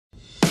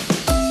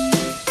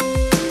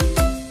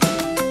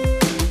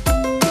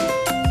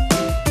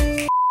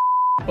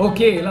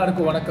Okay,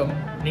 எல்லாருக்கும் வணக்கம்.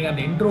 நீங்கள்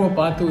அந்த இன்ட்ரோவை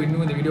பார்த்து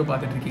இன்னும் இந்த வீடியோ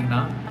பார்த்துட்டு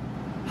இருக்கீங்கன்னா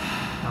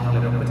நான்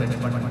உங்களை ரொம்ப ஜட்ஜ்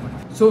பண்ண மாட்டேன்.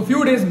 ஸோ ஃபியூ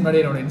டேஸ் முன்னாடி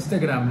என்னோட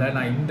இன்ஸ்டாகிராமில்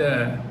நான் இந்த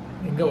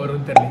எங்கே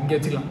வரும்னு தெரியல, இங்கே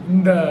வச்சுக்கலாம்,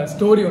 இந்த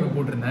ஸ்டோரி ஒன்று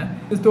போட்டிருந்தேன்.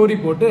 இந்த ஸ்டோரி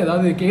போட்டு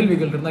ஏதாவது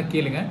கேள்விகள் இருந்தால்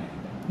கேளுங்க.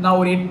 நான்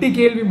ஒரு 8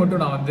 கேள்வி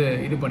மட்டும் நான் வந்து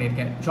இது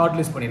பண்ணியிருக்கேன், ஷார்ட்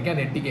லிஸ்ட் பண்ணியிருக்கேன்.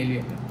 அந்த 8 கேள்வி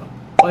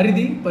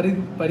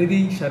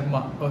பரிதி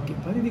சர்மா. ஓகே,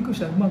 பரிதிக்கும்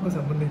ஷர்மாக்கும்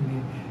சம்பந்தம்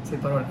இல்லையே,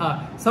 சரி பரவாயில்ல.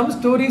 Some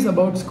stories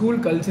about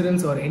school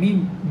culturals or any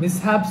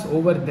மிஸ்ஹாப்ஸ்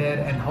over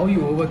there and how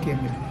you over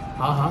game it.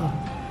 ஆஹா,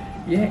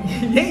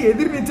 ஏன்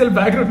எதிர்நீச்சல்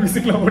பேக்ரவுண்ட்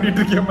மியூசிக்லாம் ஓடிட்டு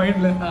இருக்கேன்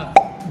மைண்டில்.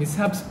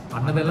 மிஸ்ஹாப்ஸ்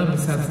பண்ணதெல்லாம்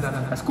மிஸ்ஹாப்ஸ் தான்.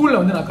 ஸ்கூலில்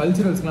வந்து நான்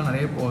கல்ச்சுரல்ஸ்லாம்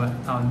நிறைய போவேன்.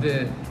 நான் வந்து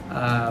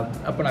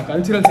அப்போ நான்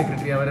கல்ச்சுரல்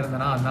செக்ரட்டரியாக வேறு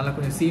இருந்தேன்னா, அதனால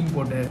கொஞ்சம் சீன்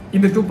போட்டு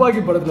இந்த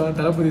துப்பாக்கி படத்தில் வந்து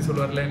தளபதி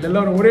சொல்லுவார்ல,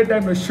 எல்லாரும் ஒரே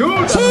டைமில்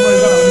ஷூட் அந்த மாதிரி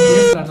தான் வந்து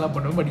கேம்லாம்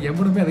பண்ணுவேன். பட்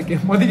எவனுமே அதை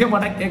மதிக்க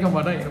மாட்டேன், கேட்க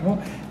மாட்டேன். என்னமோ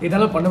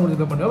என்னால் பண்ண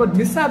முடிஞ்சதை பண்ணுவேன். பட்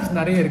மிஸ்ஹாப்ஸ்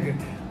நிறைய இருக்குது.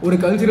 ஒரு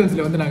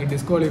கல்ச்சுரல்ஸில் வந்து நாங்கள்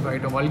டிஸ்குவாலிஃபை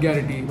ஆகிட்டோம்.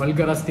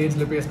 வல்கராக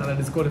ஸ்டேஜில் பேசினால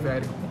டிஸ்குவாலிஃபை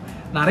ஆகிருக்கோம்.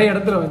 நிறைய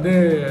இடத்துல வந்து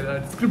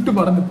ஸ்கிரிப்ட்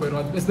மறந்து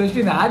போயிடும்.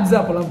 எஸ்பெஷலி இந்த ஆட்ஸ்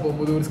ஆப்பெல்லாம்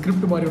போகும்போது ஒரு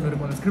ஸ்கிரிப்ட் மாதிரி ஒன்று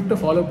இருக்கும். அந்த ஸ்கிரிப்டை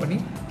ஃபாலோ பண்ணி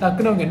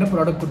டக்குன்னு அவங்க என்ன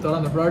ப்ராடக்ட் கொடுத்தாலும்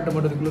அந்த ப்ராடக்ட்டை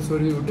மட்டும் அதுக்குள்ளே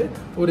சொல்லி விட்டு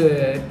ஒரு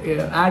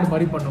ஆட்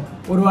மாதிரி பண்ணும்.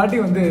 ஒரு வாட்டி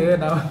வந்து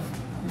நான்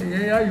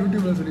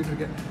யூடியூப்ல சொல்லிட்டு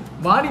இருக்கேன்,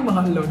 வாணி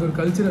மஹாலில் வந்து ஒரு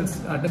கல்ச்சுரல்ஸ்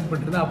அட்டென்ட்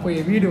பண்ணிருந்தேன். அப்போ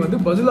என் வீடு வந்து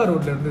பசுலா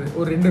ரோட்ல இருந்தது,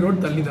 ஒரு 2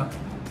 ரோடு தள்ளி தான்.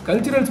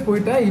 கல்ச்சுரல்ஸ்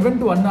போயிட்டேன்.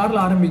 ஈவெண்ட் 1 hourல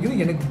ஆரம்பிக்குது.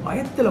 எனக்கு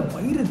பயத்தில்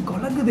வயிறு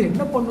கலங்குது,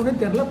 என்ன பண்ணணுன்னே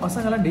தெரியல.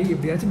 பசங்களாம் டே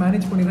எப்படியாச்சும்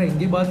மேனேஜ் பண்ணிடுறேன்,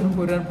 இங்கே பாத்ரூம்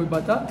போயிடறான்னு போய்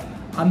பார்த்தா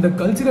அந்த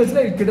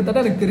கல்ச்சுரல்ஸில்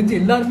கிட்டத்தட்ட எனக்கு தெரிஞ்சு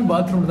எல்லாருமே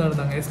பாத்ரூம் தான்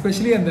இருந்தாங்க.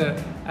 எஸ்பெஷலி அந்த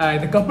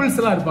இந்த கப்புள்ஸ்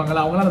எல்லாம்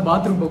இருப்பாங்களா, அவங்களாம் அந்த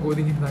பாத்ரூம் போக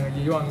ஒதுங்கிட்டாங்க.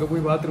 ஐயோ, அங்கே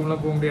போய்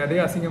பாத்ரூம்லாம் போக முடியாது,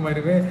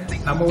 அசிங்கமாயிருவே,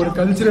 நம்ம ஒரு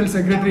கல்ச்சுரல்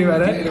செக்ரட்டரி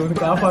வேற, இதை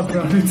வந்து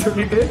காப்பாற்றுறோம் அப்படின்னு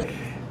சொல்லிட்டு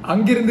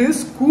அங்கிருந்து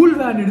ஸ்கூல்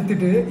வேன்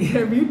எடுத்துட்டு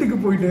என் வீட்டுக்கு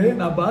போயிட்டு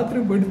நான்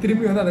பாத்ரூம் போயிட்டு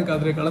திரும்பி வந்து அதை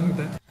அதில்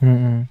கலந்துட்டேன்.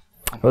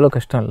 எவ்வளோ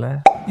கஷ்டம் இல்லை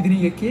இது,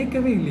 நீங்கள்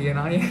கேட்கவே இல்லையே.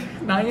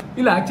 நான்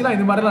இல்லை, ஆக்சுவலாக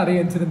இந்த மாதிரி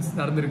நிறைய இன்சிடென்ட்ஸ்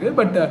நடந்திருக்கு.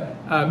 பட்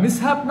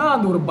மிஸ்ஹாப்னா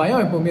அந்த ஒரு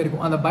பயம் எப்போவுமே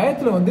இருக்கும். அந்த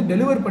பயத்தில் வந்து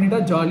டெலிவர் பண்ணிட்டா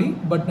ஜாலி,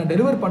 பட் நான்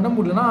டெலிவர் பண்ண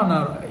முடியலன்னா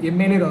நான்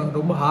எம்எல்ஏ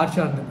ரொம்ப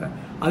ஹார்ஷாக இருந்திருப்பேன்.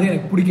 அது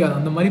எனக்கு பிடிக்காது.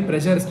 அந்த மாதிரி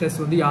ப்ரெஷர் ஸ்ட்ரெஸ்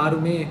வந்து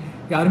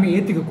யாருமே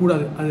ஏற்றிக்க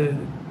கூடாது, அது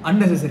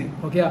அன்னெசரி.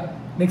 Okay,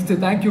 next.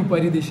 தேங்க்யூ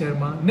பரிதி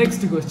Sharma.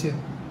 Next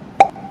question,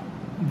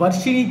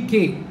 Varshini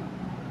K,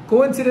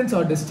 coincidence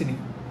R destiny?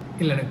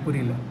 இல்லை, எனக்கு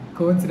புரியல.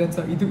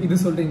 கோஇன்சிடென்ஸா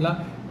இது சொல்கிறீங்களா,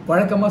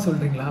 வழக்கமாக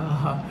சொல்கிறீங்களா?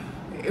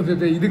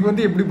 இதுக்கு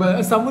வந்து எப்படி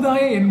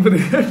சமுதாயம் என்பது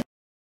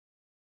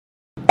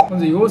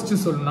கொஞ்சம் யோசிச்சு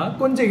சொல்லணும்னா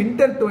கொஞ்சம்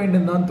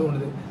இன்டர்ட்வைண்டுன்னு தான்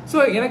தோணுது. ஸோ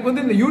எனக்கு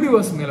வந்து இந்த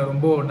யூனிவர்ஸ் மேலே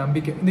ரொம்ப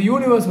நம்பிக்கை. இந்த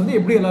யூனிவர்ஸ் வந்து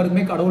எப்படி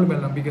எல்லாருக்குமே கடவுள்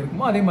மேலே நம்பிக்கை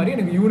இருக்குமோ அதே மாதிரி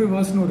எனக்கு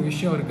யூனிவர்ஸ்னு ஒரு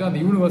விஷயம் இருக்குது. அந்த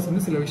யூனிவர்ஸ்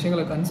வந்து சில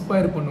விஷயங்களை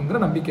கன்ஸ்பயர்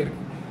பண்ணுங்கிற நம்பிக்கை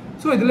இருக்குது.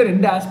 ஸோ இதில்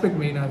 2 ஆஸ்பெக்ட்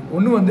மெயினாக இருக்குது.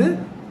 ஒன்று வந்து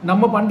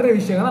நம்ம பண்ணுற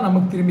விஷயங்கள்லாம்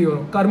நமக்கு திரும்பி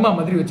வரும், கர்மா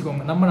மாதிரி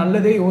வச்சுக்கோங்க. நம்ம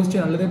நல்லதே யோசிச்சு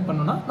நல்லதே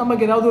பண்ணோம்னா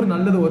நமக்கு ஏதாவது ஒரு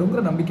நல்லது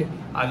வருங்கிற நம்பிக்கை.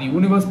 அது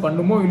யூனிவர்ஸ்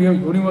பண்ணுமோ இல்லையோ,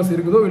 யூனிவர்ஸ்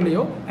இருக்குதோ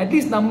இல்லையோ,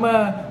 அட்லீஸ்ட் நம்ம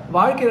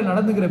வாழ்க்கையில்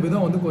நடந்துக்கிற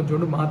விதம் வந்து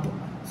கொஞ்சோண்டு மாற்றும்.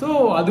 ஸோ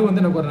அது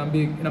வந்து எனக்கு ஒரு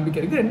நம்பிக்கை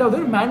இருக்குது. 2வது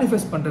ஒரு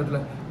மேனிஃபெஸ்ட் பண்ணுறதுல,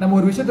 நம்ம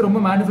ஒரு விஷயத்தை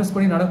ரொம்ப மேனிஃபெஸ்ட்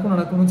பண்ணி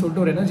நடக்கணும்னு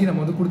சொல்லிட்டு ஒரு எனர்ஜி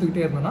நம்ம வந்து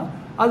கொடுத்துக்கிட்டே இருந்தோம்னா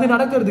அது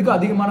நடக்கிறதுக்கு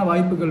அதிகமான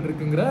வாய்ப்புகள்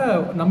இருக்குங்கிற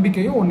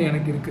நம்பிக்கையும் ஒன்று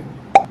எனக்கு இருக்குது.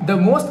 The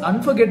most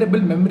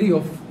unforgettable memory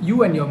of you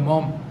and your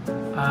மாம்.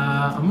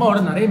 அம்மாவோட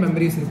நிறைய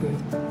மெமரிஸ் இருக்குது.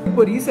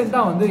 இப்போ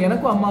ரீசெண்டாக வந்து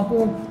எனக்கும்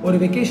அம்மாவுக்கும் ஒரு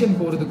வெக்கேஷன்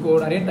போகிறதுக்கோ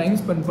நிறைய டைம்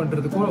ஸ்பெண்ட்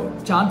பண்ணுறதுக்கோ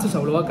சான்சஸ்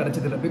அவ்வளோவா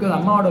கிடச்சதில்லை. பிகாஸ்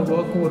அம்மாவோட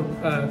ஒர்க்கும் ஒரு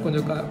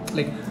கொஞ்சம்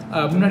லைக்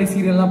முன்னாடி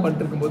சீரியல்லாம்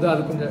பண்ணிருக்கும்போது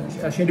அது கொஞ்சம்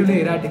ஷெடியூலே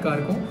எராட்டிக்காக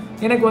இருக்கும்.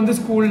 எனக்கு வந்து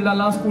ஸ்கூலில்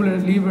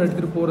லீவ்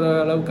எடுத்துகிட்டு போகிற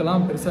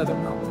அளவுக்கெல்லாம் பெருசாக அது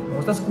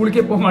மோஸ்ட்டாக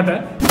ஸ்கூலுக்கே போக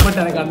மாட்டேன்.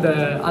 பட் எனக்கு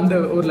அந்த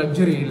ஒரு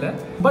லக்ஸுரி இல்லை.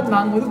 பட்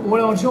நாங்கள் வந்து போன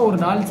வருஷம் ஒரு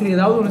நாள் சரி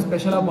ஏதாவது ஒன்று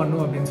ஸ்பெஷலாக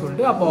பண்ணும் அப்படின்னு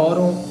சொல்லிட்டு, அப்போ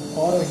ஆரம்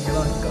இங்கே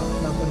தான் இருக்கா.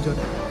 நான் கொஞ்சம்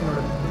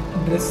என்னோட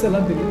ட்ரெஸ்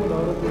எல்லாம் தெரியும், ஒரு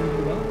ஆரம்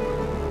போயிட்டு தான்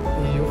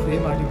ஐயோ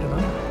ஃப்ரேம் ஆட்டிட்டேன்னா.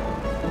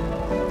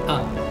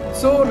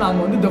 ஸோ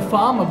நாங்கள் வந்து த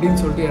ஃபார்ம் அப்படின்னு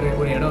சொல்லிட்டு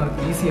ஒரு இடம்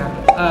இருக்குது,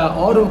 ஈஸியாக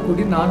ஆரோ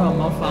கூட்டிட்டு நானும்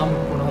அம்மா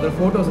ஃபார்முக்கு போனோம். அதில்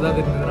ஃபோட்டோஸ்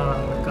ஏதாவது இருந்ததுன்னா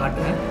நான் உங்களுக்கு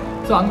காட்டுறேன்.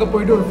 ஸோ அங்கே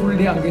போயிட்டு ஒரு ஃபுல்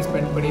டே அங்கேயே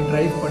ஸ்பெண்ட் பண்ணி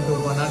ட்ரைவ் பண்ணிட்டு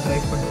ஒரு 1 hour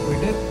ட்ரைவ் பண்ணிட்டு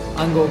போயிட்டு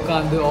அங்கே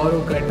உட்காந்து ஆரோ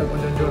கரெக்டாக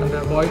கொஞ்சம் அந்த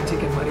பாய்ல்ட்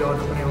சிக்கன் மாதிரி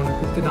ஆர்டர் பண்ணி அவனை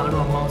கொடுத்து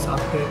நானும் அம்மாவும்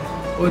சாப்பிட்டு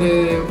ஒரு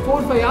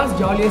 4-5 hours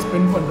ஜாலியாக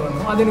ஸ்பெண்ட் பண்ணிட்டு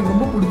வந்தோம். அது எனக்கு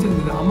ரொம்ப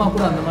பிடிச்சிருந்தது. அம்மா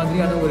கூட அந்த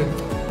மாதிரியான ஒரு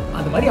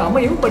அந்த மாதிரி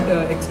அமையும். பட்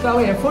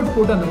எக்ஸ்ட்ராவாக எஃபர்ட்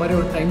போட்டு அந்த மாதிரி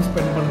ஒரு டைம்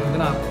ஸ்பெண்ட் பண்ணுறது வந்து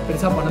நான்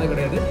பெருசாக பண்ணது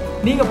கிடையாது.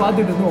 நீங்கள்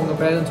பார்த்துட்டு இருந்து உங்கள்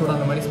பேரண்ட்ஸோட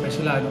அந்த மாதிரி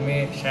ஸ்பெஷலாக எதுவுமே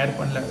ஷேர்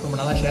பண்ணல, ரொம்ப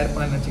நல்லா ஷேர்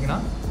பண்ண நினச்சிங்கன்னா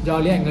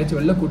ஜாலியாக எங்கேயாச்சும்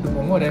வெளில கூப்பிட்டு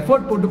போங்க, ஒரு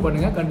எஃபர்ட் போட்டு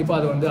பண்ணுங்கள், கண்டிப்பாக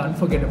அது வந்து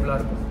அன்ஃபர்கெட்டபிளாக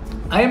இருக்கும்.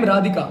 I am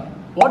Radhika.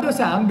 What was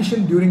your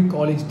ambition during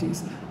college days?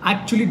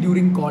 Actually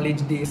during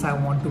college days I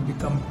want to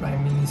become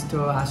prime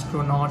minister,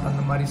 astronaut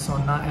அந்த மாதிரி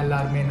சொன்னால்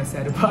எல்லாருமே என்ன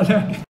சரிபால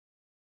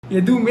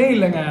எதுவுமே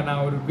இல்லைங்க.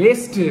 நான் ஒரு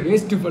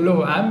waste fellow.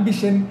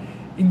 Ambition,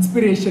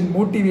 inspiration,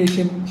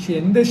 motivation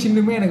எந்த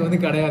சின்னுமே எனக்கு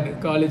வந்து கிடையாது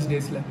காலேஜ்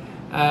டேஸில்.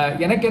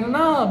 எனக்கு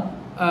என்னென்னா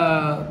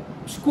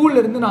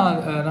ஸ்கூல்லேருந்து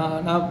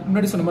நான்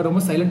முன்னாடி சொன்ன மாதிரி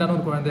ரொம்ப சைலண்டான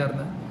ஒரு குழந்தையாக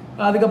இருந்தேன்.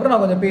 அதுக்கப்புறம்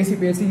நான் கொஞ்சம்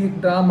பேசி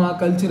ட்ராமா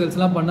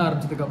கல்ச்சுரல்ஸ்லாம் பண்ண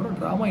ஆரம்பிச்சதுக்கப்புறம்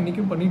ட்ராமா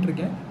இன்றைக்கும்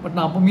பண்ணிகிட்ருக்கேன். பட்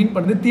நான் அப்போ மீன்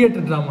பண்ணது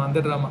தியேட்டர் ட்ராமா, அந்த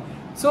ட்ராமா.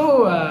 ஸோ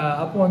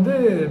அப்போ வந்து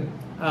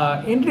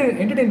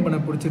என்டர்டெயின் பண்ண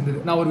பிடிச்சிருந்தது.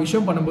 நான் ஒரு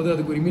விஷயம் பண்ணும்போது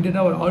அதுக்கு ஒரு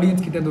இமீடியட்டாக ஒரு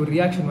ஆடியன்ஸ் கிட்ட அந்த ஒரு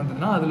ரியாக்ஷன்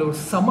வந்ததுன்னா அதில் ஒரு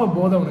சம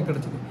போதை ஒன்று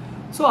கிடச்சிது.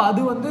 ஸோ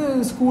அது வந்து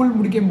ஸ்கூல்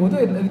முடிக்கும் போது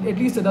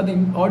அட்லீஸ்ட் ஏதாவது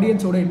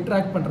ஆடியன்ஸோட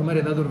இன்ட்ராக்ட் பண்ணுற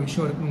மாதிரி ஏதாவது ஒரு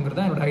விஷயம் இருக்குங்கிறது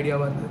தான் என்னோட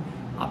ஐடியாவாக இருந்தது.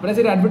 அப்புறம்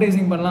சரி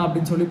அட்வர்டைசிங் பண்ணலாம்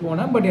அப்படின்னு சொல்லி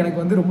போனேன். பட் எனக்கு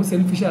வந்து ரொம்ப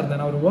செல்ஃபிஷாக இருந்தேன்.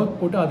 நான் ஒரு ஒர்க்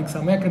போட்டு அதுக்கு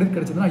செம்மையாக கிரெடிட்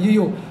கிடைச்சதுன்னா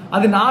ஐயோ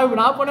அது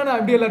நான் பண்ண நான்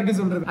எப்படி எல்லாருக்கும்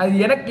சொல்கிறது,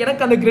 அது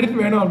எனக்கு அந்த கிரெடிட்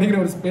வேணும் அப்படிங்கிற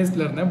ஒரு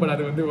ஸ்பேஸில் இருந்தேன். பட்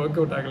அது வந்து ஒர்க்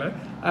அவுட் ஆகலை.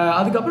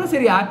 அதுக்கப்புறம்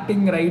சரி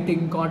ஆக்டிங்,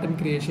 ரைட்டிங், கான்டென்ட்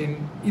கிரியேஷன்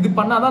இது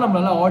பண்ணால் தான்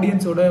நம்மளால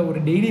ஆடியன்ஸோட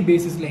ஒரு டெய்லி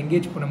பேசிஸில்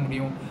என்கேஜ் பண்ண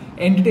முடியும்,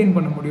 என்டர்டெயின்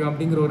பண்ண முடியும்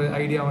அப்படிங்கிற ஒரு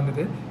ஐடியா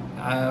வந்தது.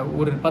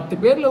 ஒரு 10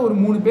 பேரில் ஒரு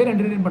 3 பேர்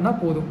என்டர்டெயின்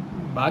பண்ணால் போதும்.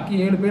 பாக்கி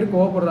 7 பேர்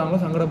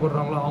கோவப்படுறாங்களோ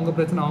சங்கடப்படுறாங்களோ அவங்க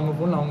பிரச்சனை, அவங்க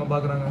ஃபோனில் அவங்க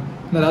பார்க்குறாங்க.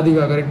 இந்த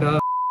ராதிகா கரெக்டாக.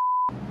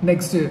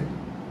 நெக்ஸ்ட்டு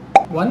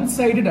ஒன்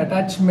சைடட்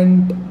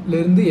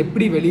அட்டாச்மெண்ட்லேருந்து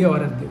எப்படி வெளியே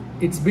வர்றது?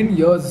 It's been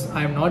years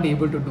I am not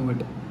able to do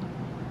it.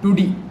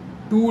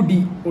 2D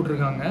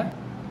போட்டிருக்காங்க.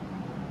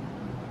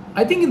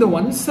 ஐ திங்க் இந்த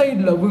ஒன்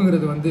சைட்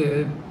லவ்ங்கிறது வந்து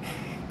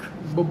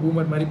ரொம்ப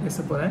பூமர் மாதிரி பேச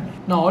போகிறேன்.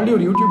 நான் ஆல்ரெடி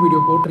ஒரு யூடியூப்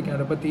வீடியோ போட்டிருக்கேன்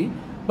அதை பற்றி.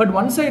 பட்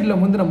ஒன் சைடில்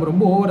வந்து நம்ம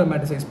ரொம்ப ஓவர்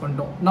ரொமான்டிசைஸ்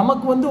பண்ணிட்டோம்.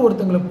 நமக்கு வந்து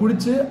ஒருத்தங்களை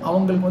பிடிச்சி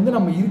அவங்களுக்கு வந்து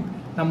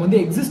நம்ம வந்து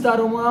எக்ஸிஸ்ட்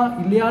ஆகிறோமா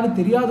இல்லையான்னு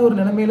தெரியாத ஒரு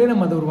நிலைமையிலே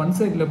நம்ம அதை ஒரு ஒன்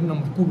சைட் லவ்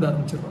நம்ம கூப்பிட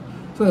ஆரம்பிச்சிடுறோம்.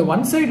 So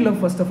one side love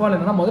first of all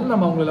என்னன்னா, முதல்ல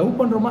நம்ம அவங்களை லவ்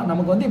பண்ணுறோமா,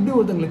 நமக்கு வந்து எப்படி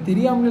ஒருத்தங்களை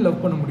தெரியாமலே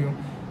லவ் பண்ண முடியும்?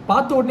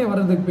 பார்த்த உடனே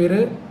வர்றதுக்கு பேர்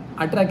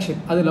அட்ராக்ஷன்,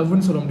 அது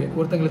லவ்னு சொல்ல முடியாது.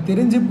 ஒருத்தங்களை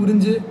தெரிஞ்சு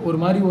புரிஞ்சு ஒரு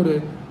மாதிரி ஒரு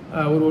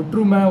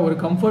ஒற்றுமை, ஒரு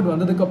கம்ஃபர்ட்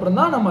வந்ததுக்கப்புறம்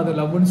தான் நம்ம அதை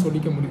லவ்னு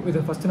சொல்லிக்க முடியும்.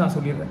 இதை ஃபஸ்ட்டு நான்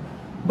சொல்லிடுறேன்.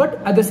 But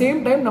at the same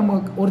time நம்ம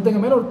ஒருத்தங்க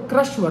மேலே ஒரு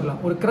க்ரஷ் வரலாம்.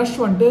 ஒரு க்ரஷ்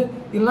வந்துட்டு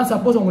இல்லைனா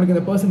சப்போஸ் உங்களுக்கு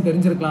இந்த பர்சன்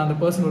தெரிஞ்சிருக்கலாம், அந்த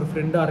பர்சன் ஒரு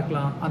ஃப்ரெண்டாக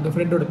இருக்கலாம், அந்த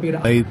ஃப்ரெண்டோட பேர்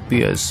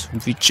IPS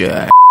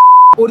விஜய்.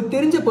 ஒரு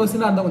தெரிஞ்ச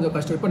பர்சனாக இருந்தால் கொஞ்சம்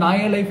கஷ்டம். இப்போ நான்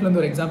என் லைஃப்லேருந்து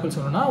ஒரு எக்ஸாம்பிள்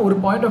சொன்னேன்னா, ஒரு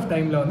பாயிண்ட் ஆஃப்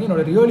டைமில் வந்து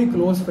என்னோட ரியலி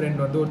க்ளோஸ் ஃப்ரெண்ட்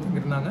வந்து ஒருத்தங்க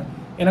இருந்தாங்க.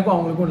 எனக்கும்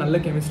அவங்களுக்கும் நல்ல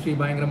கெமிஸ்ட்ரி,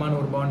 பயங்கரமான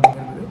ஒரு பாண்டிங்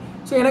இருந்தது.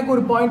 ஸோ எனக்கு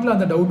ஒரு பாயிண்ட்டில்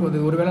அந்த டவுட்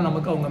வந்தது, ஒருவேளை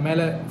நமக்கு அவங்க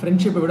மேலே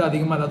ஃப்ரெண்ட்ஷிப்பை விட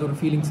அதிகமாக ஏதாவது ஒரு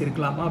ஃபீலிங்ஸ்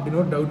இருக்கலாமா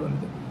அப்படின்னு ஒரு டவுட்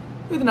வந்தது.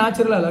 இது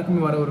நேச்சுரலாக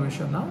எல்லாருக்குமே வர ஒரு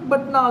விஷயம் தான்.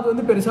 பட் நான் அது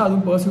வந்து பெருசாக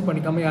அதுவும் பர்சியூ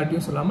பண்ணிக்காமல்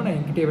யார்ட்டையும் சொல்லாமல் நான்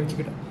என்கிட்டே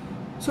வச்சுக்கிட்டேன்.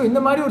 ஸோ இந்த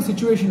மாதிரி ஒரு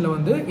சுச்சுவேஷனில்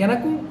வந்து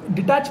எனக்கும்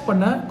டிட்டாச்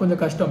பண்ண கொஞ்சம்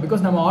கஷ்டம்.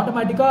 பிகாஸ் நம்ம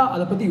ஆட்டோமேட்டிக்காக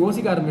அதை பற்றி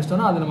யோசிக்க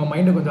ஆரம்பிச்சிட்டோம்னா அது நம்ம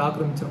மைண்டை கொஞ்சம்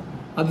ஆக்கிரமிச்சிடும்.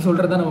 அது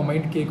சொல்கிறது தான் நம்ம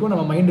மைண்ட் கேட்கும்,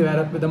 நம்ம மைண்டு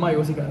வேறு விதமாக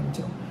யோசிக்க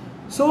ஆரம்பிச்சிடும்.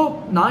 ஸோ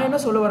நான் என்ன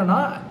சொல்ல வரேன்னா,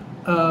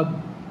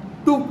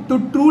 to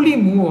truly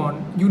move on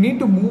you need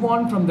to move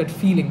on from that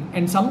feeling.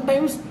 And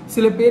sometimes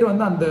சில பேர்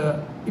வந்து அந்த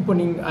இப்போ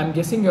நீங்கள் ஐ எம்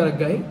கெஸ்ஸிங் யுவர்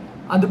கை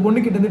அந்த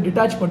பொண்ணுக்கிட்டேருந்து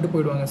டிட்டாச் பண்ணிட்டு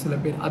போயிடுவாங்க சில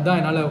பேர். அதுதான்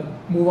என்னால்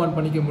மூவ் ஆன்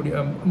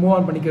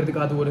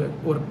பண்ணிக்கிறதுக்கு அது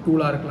ஒரு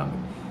டூலாக இருக்கலாம்.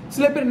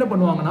 சில பேர் என்ன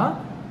பண்ணுவாங்கன்னா,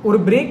 ஒரு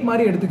பிரேக்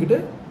மாதிரி எடுத்துக்கிட்டு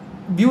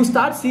you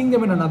start seeing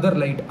them in another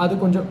light. அது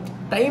கொஞ்சம்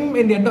time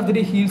in the end of the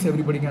day heals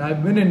everybody.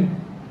 I've been in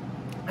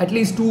at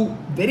least 2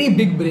 very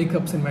big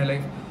breakups in my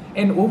life.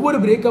 And ஒவ்வொரு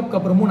பிரேக்கப்புக்கு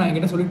அப்புறமும் நான்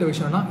என்கிட்ட சொல்லிட்ட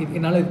விஷயம்னா, இது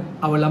என்னால்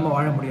அவள் இல்லாமல்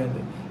வாழ முடியாது,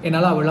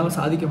 என்னால் அவள் இல்லாமல்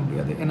சாதிக்க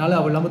முடியாது, என்னால்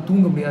அவள் இல்லாமல்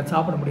தூங்க முடியாது,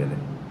 சாப்பிட முடியாது.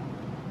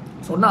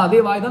 சொன்னால் அதே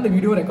வாய் தான் இந்த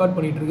வீடியோ ரெக்கார்ட்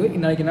பண்ணிட்டு இருக்கு.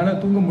 இன்னைக்கு என்னால்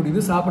தூங்க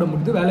முடியுது, சாப்பிட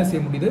முடியுது, வேலை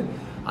செய்ய முடியுது.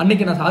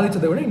 அன்னைக்கு நான்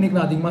சாதிச்சதை விட இன்னைக்கு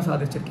நான் அதிகமாக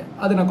சாதிச்சிருக்கேன்.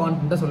 அது நான்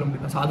கான்ஃபிடென்ட்டாக சொல்ல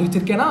முடியும். நான்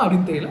சாதிச்சிருக்கேனா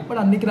அப்படின்னு தெரியல,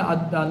 பட் அன்னைக்கு நான்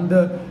அந்த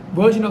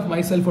வேர்ஷன் ஆஃப்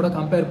மை செல்ஃபோட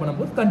கம்பேர்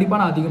பண்ணும்போது கண்டிப்பாக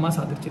நான் அதிகமாக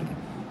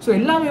சாதிச்சிருக்கேன். ஸோ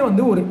எல்லாமே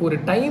வந்து ஒரு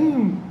டைம்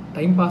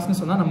பாஸ்ன்னு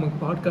சொன்னால் நம்ம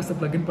பாட்காஸ்ட்டை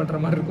ப்ளக்இன் பண்ணுற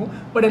மாதிரி இருக்கும்.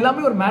 பட்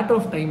எல்லாமே ஒரு மேட்டர்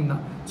ஆஃப் டைம்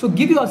தான். So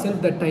give your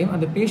self that time,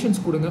 அந்த பேஷன்ஸ்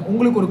கொடுங்க.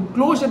 உங்களுக்கு ஒரு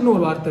க்ளோஷர்னு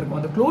ஒரு வார்த்தை இருக்கும்.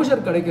 அந்த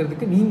க்ளோஷர்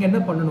கிடைக்கிறதுக்கு நீங்கள் என்ன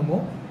பண்ணணுமோ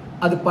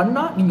அது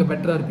பண்ணால் நீங்கள்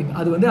பெட்டராக இருப்பீங்க.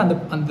 அது வந்து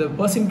அந்த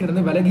பர்சன்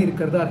கிட்டேருந்து விலகி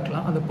இருக்கிறதா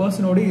இருக்கலாம், அந்த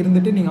பர்சனோடு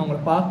இருந்துட்டு நீங்கள் அவங்கள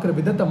பார்க்குற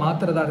விதத்தை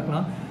மாற்றுறதா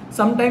இருக்கலாம்,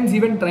 sometimes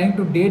even trying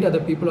to date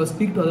other people are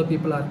speak to other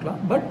பீப்புளாக இருக்கலாம்.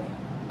 பட்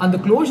அந்த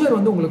க்ளோஷர்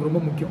வந்து உங்களுக்கு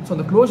ரொம்ப முக்கியம். ஸோ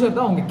அந்த க்ளோஷர்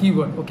தான் உங்கள்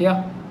கீவேர்ட். ஓகேயா?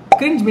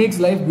 Cringe makes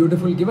life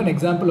beautiful. Give an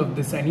example of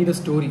this. I need a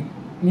story.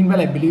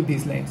 Meanwhile, I believe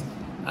these lines.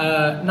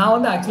 நான்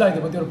வந்து ஆக்சுவலாக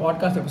இதை பற்றி ஒரு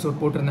பாட்காஸ்ட் எபிசோட்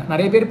போட்டிருந்தேன்.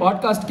 நிறைய பேர்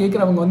பாட்காஸ்ட்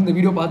கேட்குறவங்க வந்து இந்த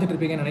வீடியோ பார்த்துட்டு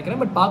இருப்பீங்கன்னு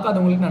நினைக்கிறேன். பட்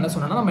பார்க்காதவங்களுக்கு நான் என்ன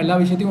சொன்னேன்னா, நம்ம எல்லா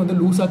விஷயத்தையும் வந்து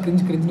லூஸாக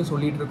கிரிஞ்சுன்னு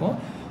சொல்லிட்டு இருக்கோம்.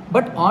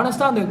 பட்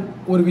ஆனஸ்ட்டாக அந்த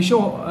ஒரு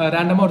விஷயம்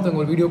ரேண்டமாக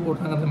ஒருத்தவங்க ஒரு வீடியோ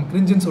போட்டாங்க, நம்ம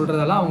கிரிஞ்சுன்னு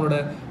சொல்கிறதெல்லாம் அவங்களோட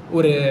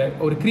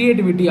ஒரு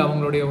க்ரியேட்டிவிட்டி,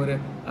 அவங்களுடைய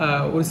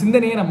ஒரு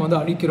சிந்தனையை நம்ம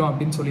வந்து அழிக்கிறோம்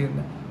அப்படின்னு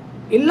சொல்லியிருந்தேன்.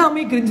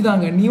 எல்லாமே கிரிஞ்சு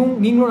தாங்க.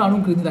 நீங்களும்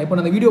நானும் கிரிஞ்சு தான். இப்போ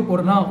நான் அந்த வீடியோ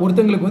போடுறேன்னா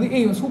ஒருத்தங்களுக்கு வந்து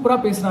இவன் சூப்பராக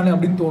பேசுகிறானே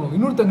அப்படின்னு தோணும்.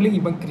 இன்னொருத்தங்களுக்கு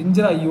இவன்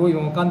கிரிஞ்சா, ஐயோ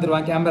இவன்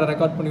உட்காந்துருவான், கேமரா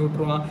ரெக்கார்ட் பண்ணி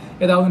விட்டுருவான்,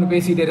 ஏதாவது ஒன்று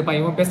பேசிகிட்டே இருப்பான்,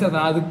 இவன் பேசுகிறத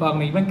நான் அதுக்கு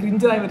பார்க்கணும், இவன்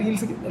கிரிஞ்சா, இவன்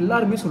ரீல்ஸுக்கு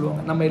எல்லாருமே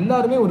சொல்லுவாங்க. நம்ம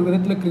எல்லாருமே ஒரு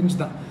விதத்தில் கிரிஞ்சு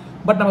தான்.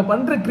 பட் நம்ம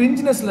பண்ணுற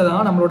கிரிஞ்சினஸில்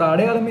தான் நம்மளோட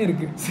அடையாளமே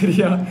இருக்குது.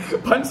 சரியா?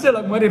 பஞ்ச்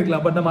டயலாக் மாதிரி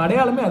இருக்கலாம், பட் நம்ம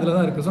அடையாளமே அதில்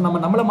தான் இருக்குது. ஸோ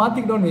நம்மளை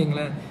மாற்றிக்கிட்டோன்னு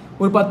வைங்களேன்,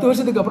 ஒரு 10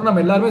 வருஷத்துக்கு அப்புறம்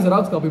நம்ம எல்லாருமே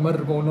ஜெராக்ஸ் காப்பி மாதிரி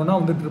இருக்கும். ஒன்று ஒன்றா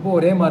வந்துட்டு இருப்போம்,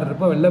 ஒரே மாதிரி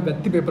இருப்போம், வெள்ளை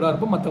வெத்தி பேப்பராக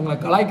இருப்போம், மற்றவங்களை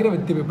கலாய்க்கிற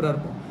வெத்தி பேப்பராக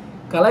இருப்போம்.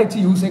 கலாய்ச்சி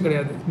யூஸே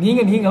கிடையாது.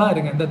 நீங்களாக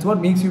இருங்க. That's what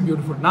makes you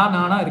beautiful.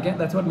 நானாக இருக்கேன்,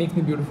 that's what makes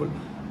me beautiful.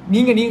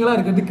 நீங்களாக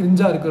இருக்கிறது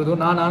கிரிஞ்சாக இருக்கிறதோ,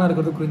 நானாக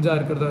இருக்கிறது கிரிஞ்சாக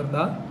இருக்கிறதோ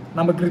இருந்தால்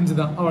நம்ம கிரிஞ்சு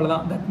தான்.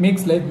 அவ்வளோதான். That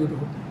makes life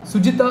beautiful.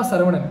 Sujitha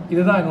Saravanan,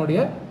 இதுதான்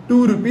என்னுடைய 2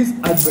 rupees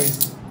அட்வைஸ்.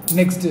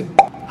 நெக்ஸ்ட்டு,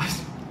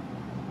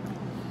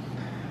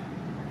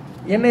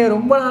 என்னை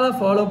ரொம்ப நாளாக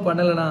ஃபாலோ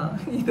பண்ணலைனா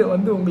இதை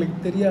வந்து உங்களுக்கு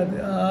தெரியாது.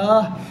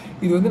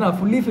 இது வந்து நான்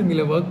ஃபுல்லி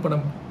ஃபில்மில் ஒர்க்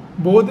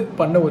பண்ணும்போது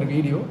பண்ண ஒரு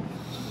வீடியோ.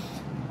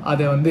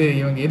 அதை வந்து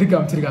இவங்க எதுக்கு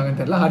அமைச்சிருக்காங்கன்னு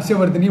தெரியல.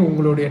 ஹர்ஷவர்தினி,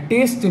 உங்களுடைய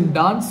டேஸ்ட் இன்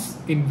டான்ஸ்,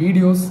 இன்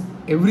வீடியோஸ்,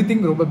 எவ்ரி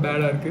திங் ரொம்ப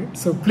பேடாக இருக்குது.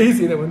 ஸோ ப்ளீஸ்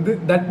இதை வந்து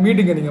தட்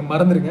மீட்டிங்கை நீங்கள்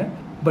மறந்துடுங்க.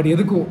 பட்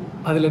எதுக்கும்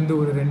அதுலேருந்து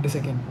ஒரு 2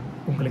 செகண்ட்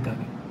உங்களுக்காக.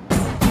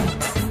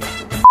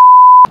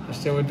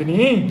 Harshavardhini,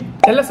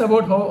 tell us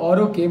about how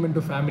Oro came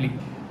into family.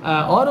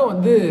 ஆரோ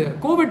வந்து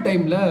கோவிட்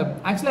டைமில்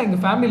ஆக்சுவலாக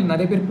எங்கள் ஃபேமிலியில்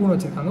நிறைய பேர் பூனை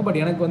வச்சுருக்காங்க. பட்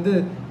எனக்கு வந்து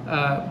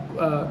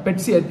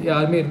பெட்ஸ்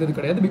யாருமே இருந்தது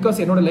கிடையாது.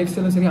 பிகாஸ் என்னோட லைஃப்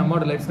ஸ்டைலும் சரி,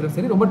 அம்மாவோட லைஃப் ஸ்டைலும்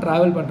சரி, ரொம்ப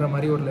ட்ராவல் பண்ணுற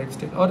மாதிரி ஒரு லைஃப்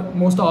ஸ்டைல், ஆர்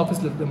மோஸ்ட்டாக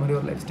ஆஃபீஸில் இருக்கிற மாதிரி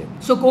ஒரு லைஃப் ஸ்டைல்.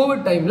 ஸோ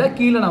கோவிட் டைமில்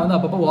கீழே நான் வந்து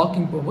அப்பப்போ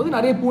வாக்கிங் போகும்போது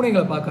நிறைய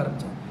பூனைகளை பார்க்க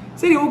ஆரம்பித்தேன்.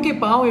 சரி, ஓகே,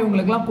 பாவம்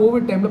இவங்களுக்குலாம்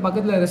கோவிட் டைமில்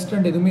பக்கத்தில்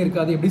ரெஸ்டாரண்ட் எதுவுமே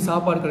இருக்காது, எப்படி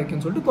சாப்பாடு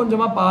கிடைக்குன்னு சொல்லிட்டு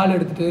கொஞ்சமாக பால்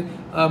எடுத்துகிட்டு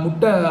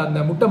அந்த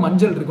முட்டை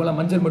மஞ்சள் இருக்கும்ல,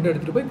 மஞ்சள் மட்டும்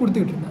எடுத்துகிட்டு போய்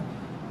கொடுத்துக்கிட்டு இருந்தேன்.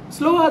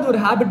 ஸ்லோவாக அது ஒரு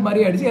ஹேபிட் மாதிரி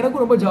ஆகிடுச்சு.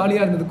 எனக்கும் ரொம்ப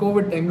ஜாலியாக இருந்தது.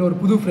 கோவிட் டைமில் ஒரு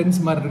புது ஃப்ரெண்ட்ஸ்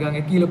மாதிரி இருக்காங்க,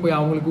 கீழே போய்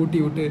அவங்களுக்கு ஊட்டி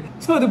விட்டு.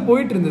 ஸோ அது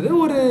போயிட்டு இருந்தது.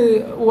 ஒரு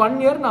 1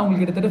 year நான்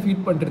அவங்களுக்கு கிட்டத்தட்ட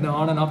ஃபீட் பண்ணிருந்தேன்.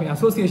 ஆன் அண்ட் ஆஃப்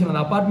அசோசியேஷன்,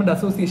 அந்த அப்பார்ட்மெண்ட்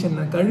அசோசியேஷன்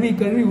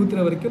கழுவி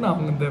ஊற்றுற வரைக்கும் நான்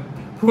அவங்க இந்த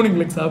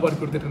பூனைங்களுக்கு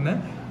சாப்பாடு கொடுத்துட்டு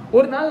இருந்தேன்.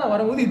 ஒரு நாள் நான்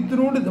வரும்போது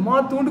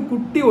தூண்டு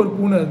குட்டி ஒரு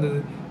பூனை இருந்தது.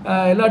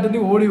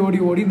 எல்லாத்தையும்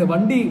ஓடி இந்த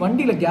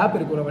வண்டியில் கேப்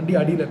இருக்கும், ஒரு வண்டி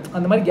அடியில்,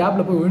 அந்த மாதிரி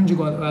கேப்பில் போய்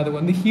ஒழிஞ்சுக்கும். அது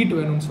வந்து ஹீட்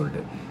வேணும்னு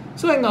சொல்லிட்டு.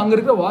 ஸோ அங்கே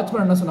இருக்கிற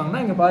வாட்ச்மேன் என்ன சொன்னாங்கன்னா,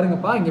 இங்கே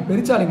பாருங்கப்பா, இங்கே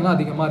பெருச்சாளிங்களாம்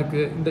அதிகமாக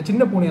இருக்குது, இந்த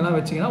சின்ன பூனையெல்லாம்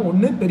வச்சிங்கன்னா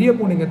ஒன்று பெரிய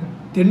பூனைங்க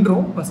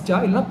தின்றும் ஃபஸ்ட்டா,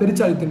 இல்லைனா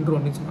பெருச்சாளி தின்றும்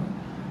அப்படின்னு சொன்னாங்க.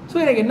 ஸோ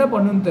எனக்கு என்ன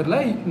பண்ணுன்னு தெரில.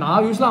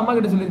 நான் யூஸ்வலாக அம்மா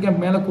கிட்ட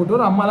சொல்லியிருக்கேன் மேலே கூட்டு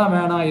வரும், அம்மாலாம்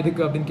வேணாம்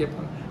எதுக்கு அப்படின்னு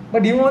கேட்பாங்க.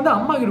 பட் இவன் வந்து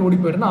அம்மா கிட்ட ஓடி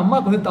போயிட்டேன்னா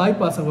அம்மாவுக்கு வந்து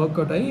தாய்ப்பாசம் ஒர்க்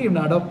அவுட் ஆகி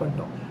இவனை அடாப்ட்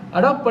பண்ணிட்டோம்.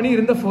 அடாப்ட் பண்ணி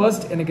இருந்த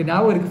ஃபர்ஸ்ட் எனக்கு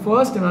ஞாபகம்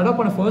இருக்குது,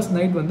 அடாப்ட் பண்ண ஃபர்ஸ்ட்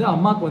நைட் வந்து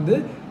அம்மாவுக்கு வந்து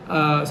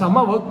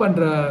அம்மா ஒர்க்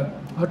பண்ணுற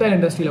ஹோட்டல்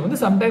இண்டஸ்ட்ரியில் வந்து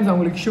சம்டைம்ஸ்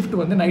அவங்களுக்கு ஷிஃப்ட்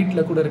வந்து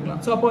நைட்டில் கூட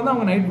இருக்கலாம். ஸோ அப்போ வந்து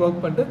அவங்க நைட் ஒர்க்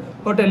பண்ணிட்டு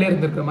ஹோட்டல்லே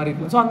இருந்திருக்கிற மாதிரி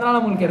இருக்கலாம். ஸோ அதனால்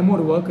அவங்களுக்கு என்னமோ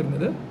ஒரு ஒர்க்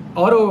இருந்தது.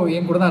 ஆரோ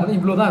என் கூட தான் இருந்தேன்,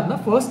 இவ்வளோ தான்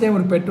இருந்தால். ஃபர்ஸ்ட் டைம்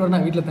ஒரு பெட்டோட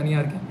நான் வீட்டில்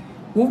தனியாக இருக்கேன்.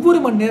 ஒவ்வொரு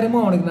மணி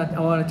நேரமும்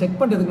அவனை செக்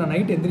பண்ணுறதுக்கு நான்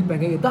நைட்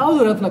எந்திரிப்பேங்க, ஏதாவது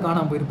ஒரு இடத்துல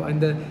காணாமல் போயிருப்பான்.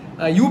 இந்த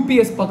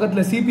யூபிஎஸ்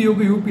பக்கத்தில்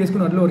சிபியூக்கு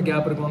யூபிஎஸ்க்கு நல்ல ஒரு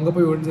கேப் இருக்கும், அங்கே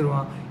போய்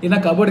ஒழிஞ்சிருவான். இல்லை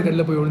கபோர்டு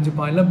கடையில் போய்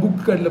ஒழிஞ்சிப்பான், இல்லை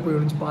புக் கடையில் போய்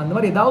ஒழிஞ்சிப்பான். அந்த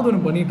மாதிரி ஏதாவது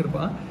ஒன்று பண்ணிட்டு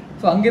இருப்பான்.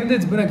 ஸோ அங்கேருந்து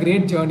it's been a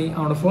great journey.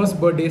 அவனோட ஃபர்ஸ்ட்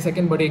பர்த்டே,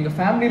 செகண்ட் பர்த்டே எங்கள்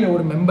ஃபேமிலியில்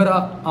ஒரு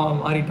மெம்பராக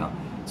அவன் மாறிட்டான்.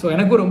 ஸோ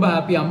எனக்கும் ரொம்ப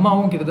ஹாப்பி.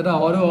 அம்மாவும் கிட்டத்தட்ட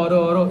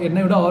ஆரோ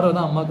என்னை விட ஆரோ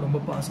தான் அம்மாவுக்கு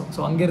ரொம்ப பாசம்.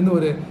 ஸோ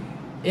அங்கேருந்து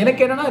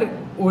எனக்கு என்னன்னா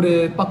ஒரு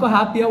பக்கம்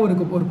ஹாப்பியாக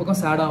ஒரு பக்கம்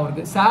சேடாகவும்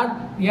இருக்குது.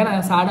 ஏன்னா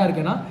சேடாக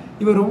இருக்குன்னா,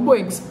 இவன் ரொம்ப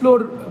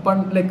எக்ஸ்ப்ளோர்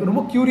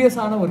ரொம்ப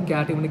க்யூரியஸான ஒரு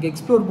கேட். இவனுக்கு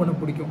எக்ஸ்ப்ளோர் பண்ண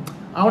பிடிக்கும்.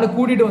 அவனை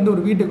கூட்டிகிட்டு வந்து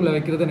ஒரு வீட்டுக்குள்ளே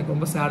வைக்கிறது எனக்கு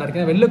ரொம்ப சேடாக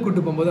இருக்குது. வெளில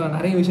கூட்டு போகும்போது அவன்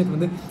நிறைய விஷயத்தை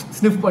வந்து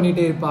ஸ்னிஃப்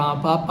பண்ணிகிட்டே இருப்பான்,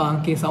 பார்ப்பான்,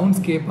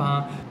 சவுண்ட்ஸ்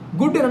கேட்பான்.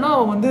 குட் என்னன்னா,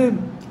 அவன் வந்து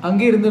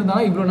அங்கே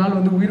இருந்திருந்தாலும் இவ்வளோ நாள்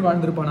வந்து உயிர்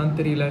வாழ்ந்திருப்பானான்னு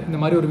தெரியல, இந்த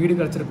மாதிரி ஒரு வீடு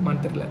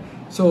கிடச்சிருக்குமான்னு தெரியல.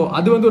 ஸோ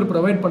அது வந்து ஒரு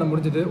ப்ரொவைட் பண்ண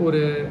முடிஞ்சது,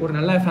 ஒரு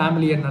நல்ல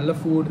ஃபேமிலியை நல்ல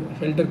ஃபுட்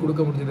ஷெல்டர்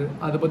கொடுக்க முடிஞ்சது.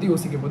 அதை பற்றி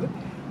யோசிக்கும் போது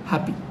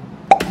ஹாப்பி.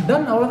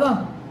 டன், அவ்வளோதான்.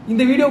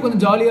 இந்த வீடியோ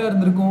கொஞ்சம் ஜாலியாக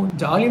இருந்திருக்கும்.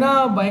 ஜாலினா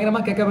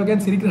பயங்கரமாக கேட்க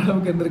சிரிக்கிற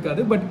அளவுக்கு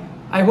இருந்திருக்காது. பட்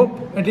ஐ ஹோப்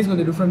அட்லீஸ்ட்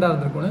கொஞ்சம் டிஃப்ரெண்ட்டாக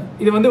இருந்திருக்கும்.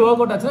 இது வந்து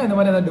ஒர்க் அவுட் ஆச்சுன்னா இந்த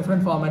மாதிரி ஏதாவது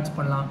டிஃப்ரெண்ட் ஃபார்மேட்ஸ்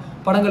பண்ணலாம்,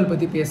 படங்கள்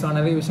பற்றி பேசலாம்,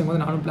 நிறைய விஷயம்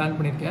வந்து நானும் பிளான்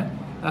பண்ணியிருக்கேன்.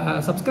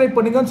 சப்ஸ்கிரைப்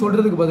பண்ணுங்கன்னு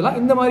சொல்கிறதுக்கு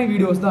பதிலாக இந்த மாதிரி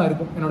வீடியோஸ் தான்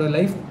இருக்கும். என்னோட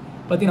லைஃப்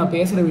பற்றி நான்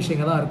பேசுகிற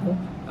விஷயங்கள் தான் இருக்கும்.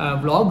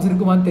 vlogs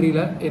இருக்குமான்னு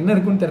தெரியல, என்ன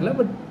இருக்குன்னு தெரியல.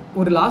 பட்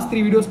ஒரு லாஸ்ட்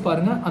 3 வீடியோஸ்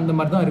பாருங்கள், அந்த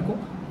மாதிரி தான் இருக்கும்.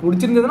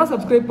 பிடிச்சிருந்ததுன்னா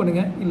சப்ஸ்கிரைப்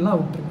பண்ணுங்கள், இல்லைனா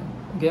விட்டுருங்க.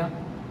 ஓகே.